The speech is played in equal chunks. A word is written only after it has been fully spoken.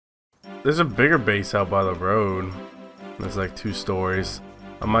There's a bigger base out by the road. There's like 2 stories.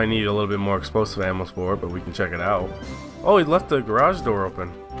 I might need a little bit more explosive ammo for it, but we can check it out. Oh, he left the garage door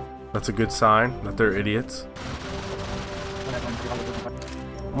open. That's a good sign that they're idiots.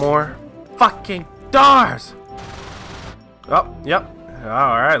 More fucking doors! Oh, yep.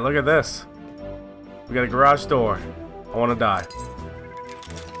 Alright, look at this. We got a garage door. I want to die.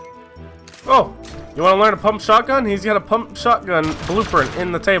 Oh! You want to learn a pump shotgun? He's got a pump shotgun blueprint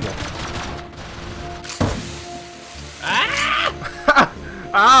in the table.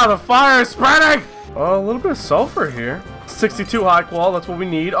 Ah, the fire is spreading! Oh, a little bit of sulfur here. 62 high qual, that's what we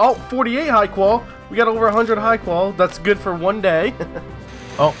need. Oh, 48 high qual. We got over 100 high qual. That's good for one day.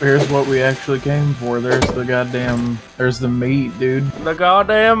 Oh, here's what we actually came for. There's the goddamn... There's the meat, dude. The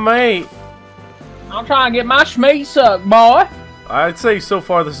goddamn meat. I'm trying to get my schmeat sucked, boy. I'd say so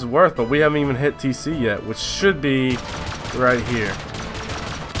far this is worth, but we haven't even hit TC yet, which should be right here.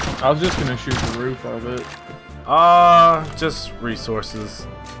 I was just gonna shoot the roof of it. Just resources.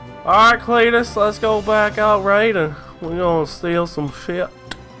 Alright, Cletus, let's go back out right and we're gonna steal some shit.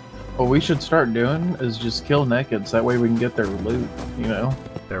 What we should start doing is just kill nakeds, that way we can get their loot, you know?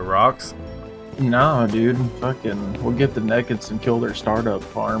 Their rocks? Nah, dude, fucking, we'll get the nakeds and kill their startup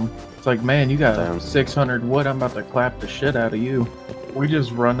farm. It's like, man, you got 600 wood, I'm about to clap the shit out of you. We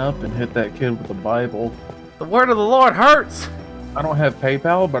just run up and hit that kid with the Bible. The word of the Lord hurts! I don't have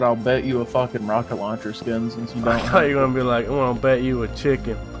PayPal, but I'll bet you a fucking rocket launcher skin since you don't. I thought you were gonna be like, I'm gonna bet you a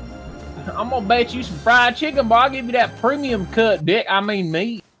chicken. I'm gonna bet you some fried chicken, boy. I'll give you that premium cut, dick. I mean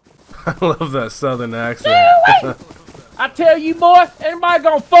meat. I love that southern accent. I tell you, boy, anybody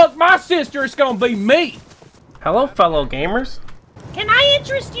gonna fuck my sister, it's gonna be me. Hello, fellow gamers. Can I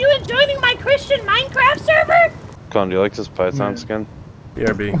interest you in joining my Christian Minecraft server? Colin, do you like this Python skin?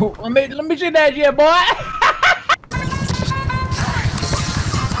 BRB. Let me see that, yeah, boy.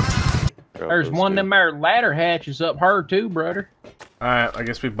 There's one of them there ladder hatches up her too, brother. Alright, I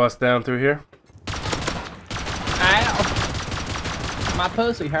guess we bust down through here. Ow. My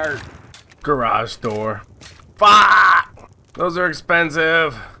pussy hurt. Garage door. Fuck! Those are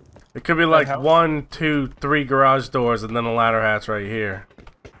expensive. It could be like 1, 2, 3 garage doors and then a ladder hatch right here.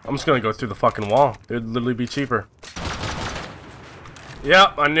 I'm just gonna go through the fucking wall. It would literally be cheaper.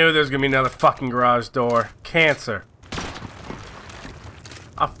 Yep, I knew there was gonna be another fucking garage door. Cancer.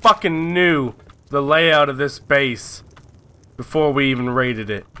 I fucking knew the layout of this base before we even raided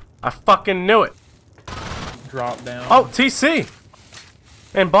it. I fucking knew it. Drop down. Oh, TC!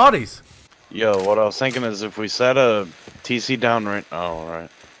 And bodies. Yo, what I was thinking is if we set a TC down right... Oh, right.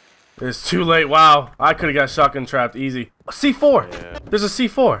 It's too late. Wow. I could have got shotgun trapped easy. A C4! Yeah. There's a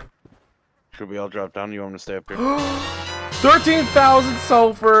C4. Should we all drop down? You want me to stay up here? 13,000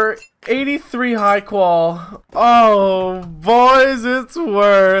 sulfur, 83 high qual. Oh, boys, it's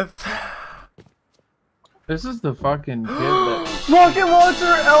worth. This is the fucking kid that... Rocket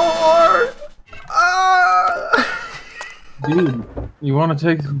launcher LR! Dude, you want to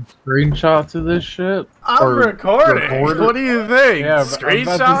take some screenshots of this shit? I'm recording. What do you think? Yeah, Screenshots? I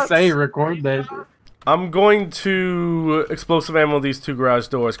was about to say, record that shit. I'm going to explosive ammo these 2 garage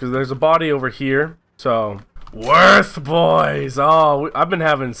doors because there's a body over here. So, worth, boys. Oh, I've been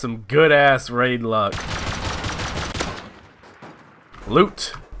having some good ass raid luck.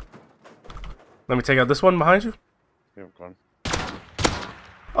 Loot. Let me take out this one behind you. Yeah, come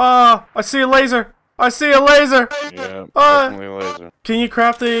Oh, I see a laser. I see a laser. on. Yeah, definitely a laser. Can you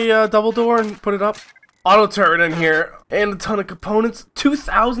craft a double door and put it up? Auto turret in here and a ton of components.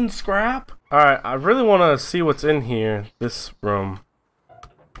 2,000 scrap. All right, I really want to see what's in here. This room.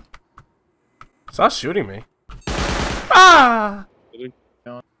 Stop shooting me. Ah! Really?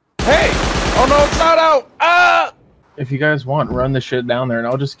 Hey! Oh no, it's not out! Ah! If you guys want, run the shit down there and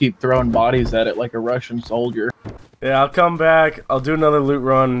I'll just keep throwing bodies at it like a Russian soldier. Yeah, I'll come back. I'll do another loot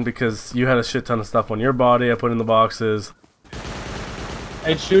run because you had a shit ton of stuff on your body. I put in the boxes.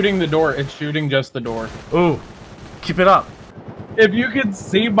 It's shooting the door. It's shooting just the door. Ooh, keep it up. If you can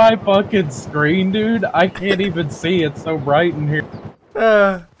see my fucking screen, dude, I can't even see. It's so bright in here.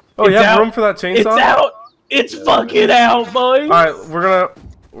 Oh, It's you have out. room for that chainsaw? It's out! It's fucking out, boys! Alright,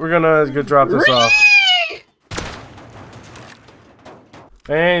 we're gonna go drop this off.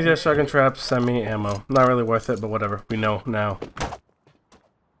 And just shotgun trap, semi ammo. Not really worth it, but whatever. We know now.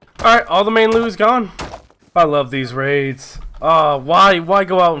 Alright, all the main loot is gone. I love these raids. Why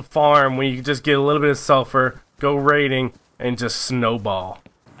go out and farm when you can just get a little bit of sulfur, go raiding, and just snowball?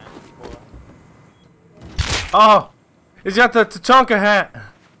 Oh, he's got the Tachanka hat.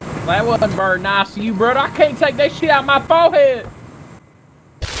 That wasn't very nice of you, brother. I can't take that shit out of my forehead.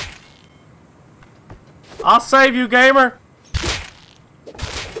 I'll save you, gamer.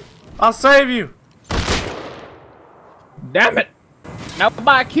 I'll save you. Damn it!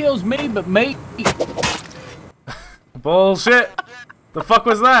 Nobody kills me but me. Bullshit. The fuck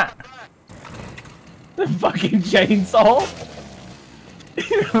was that? The fucking chainsaw.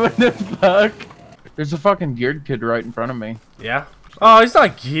 What the fuck? There's a fucking geared kid right in front of me. Yeah. Oh, he's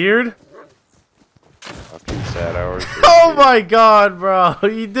not geared. Fucking sad hours. Oh my god, bro.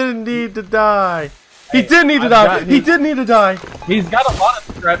 He didn't need to die. He did need to die. He did need to die. He's got a lot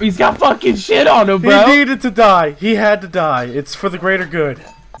of strap. He's got fucking shit on him, bro. He needed to die. He had to die. It's for the greater good.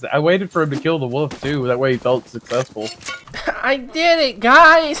 I waited for him to kill the wolf too. That way he felt successful. I did it,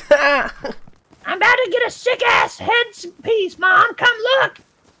 guys. I'm about to get a sick-ass headpiece, Mom. Come look.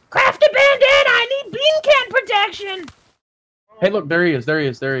 Craft a bandana. I need bean can protection. Hey, look, there he is. There he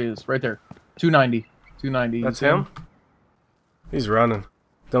is. There he is. Right there. 290. 290. That's him? He's running.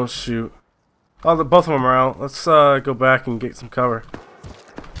 Don't shoot. Oh, both of them are out. Let's go back and get some cover.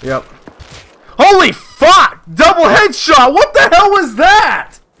 Yep. Holy fuck! Double headshot! What the hell was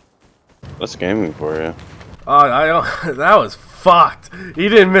that? That's gaming for you. I don't. That was fucked. He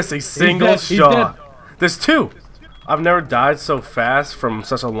didn't miss a single shot. There's two. I've never died so fast from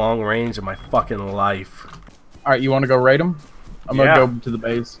such a long range in my fucking life. All right, you want to go raid him? I'm gonna go to the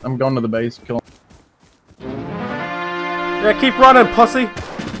base. I'm going to the base. Kill him. Yeah, keep running, pussy.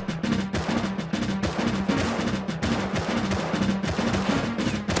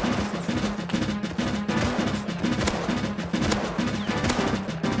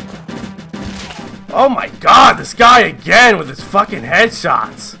 Oh my god, this guy again with his fucking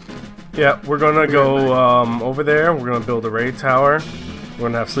headshots. Yeah, we're gonna go over there. We're gonna build a raid tower. We're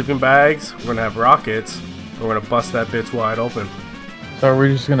gonna have sleeping bags. We're gonna have rockets. We're gonna bust that bitch wide open. So are we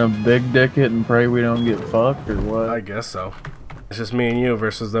just gonna big dick it and pray we don't get fucked, or what? I guess so. It's just me and you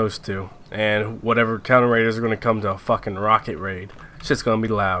versus those two. And whatever counter raiders are gonna come to a fucking rocket raid. Shit's gonna be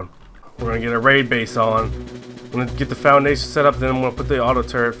loud. We're gonna get a raid base on. I'm gonna get the foundation set up, then I'm gonna put the auto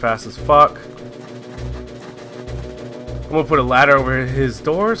turret fast as fuck. I'm gonna put a ladder over his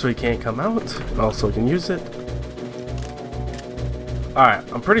door so he can't come out. And also he can use it. Alright,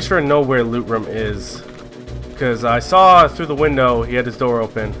 I'm pretty sure I know where loot room is. Because I saw through the window he had his door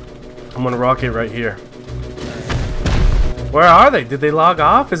open. I'm gonna rocket right here. Where are they? Did they log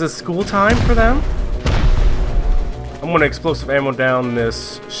off? Is it school time for them? I'm gonna explosive ammo down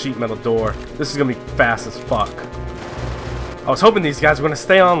this sheet metal door. This is gonna be fast as fuck. I was hoping these guys were gonna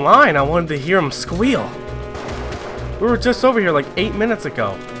stay online. I wanted to hear them squeal. We were just over here like 8 minutes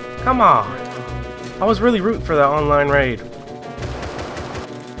ago. Come on. I was really rooting for that online raid.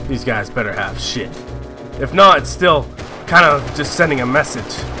 These guys better have shit. If not, it's still kind of just sending a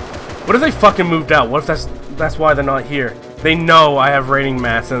message. What if they fucking moved out? What if that's why they're not here? They know I have raiding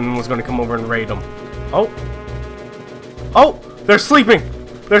mats and was going to come over and raid them. Oh. Oh! They're sleeping!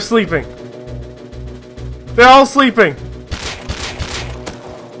 They're sleeping. They're all sleeping!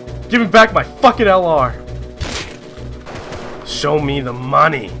 Give me back my fucking LR. Show me the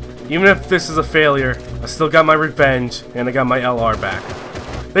money. Even if this is a failure, I still got my revenge and I got my LR back.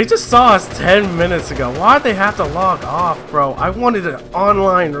 They just saw us 10 minutes ago. Why'd they have to log off, bro? I wanted an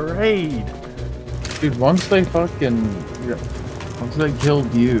online raid. Dude, once they killed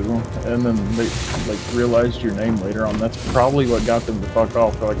you and then they like realized your name later on, that's probably what got them to fuck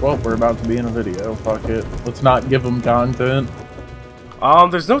off. They're like, well, we're about to be in a video. Fuck it. Let's not give them content.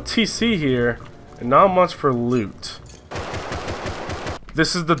 There's no TC here and not much for loot.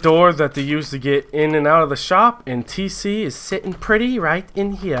 This is the door that they use to get in and out of the shop, and TC is sitting pretty right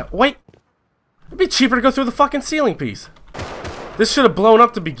in here. Wait! It'd be cheaper to go through the fucking ceiling piece. This should have blown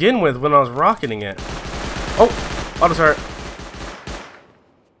up to begin with when I was rocketing it. Oh! Auto turret.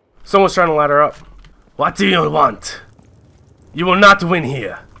 Someone's trying to ladder up. What do you want? You will not win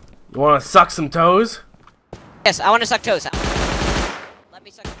here. You want to suck some toes? Yes, I want to suck toes. Let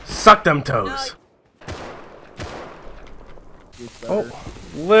me suck. Suck them toes. Oh,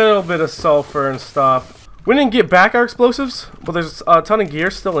 little bit of sulfur and stuff. We didn't get back our explosives, but there's a ton of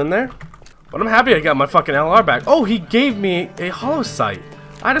gear still in there. But I'm happy I got my fucking LR back. Oh, he gave me a hollow sight.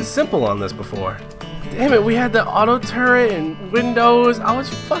 I had a simple on this before. Damn it, we had the auto turret and windows. I was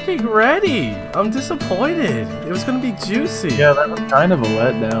fucking ready. I'm disappointed. It was gonna be juicy. Yeah, that was kind of a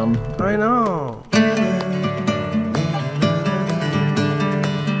letdown. I know.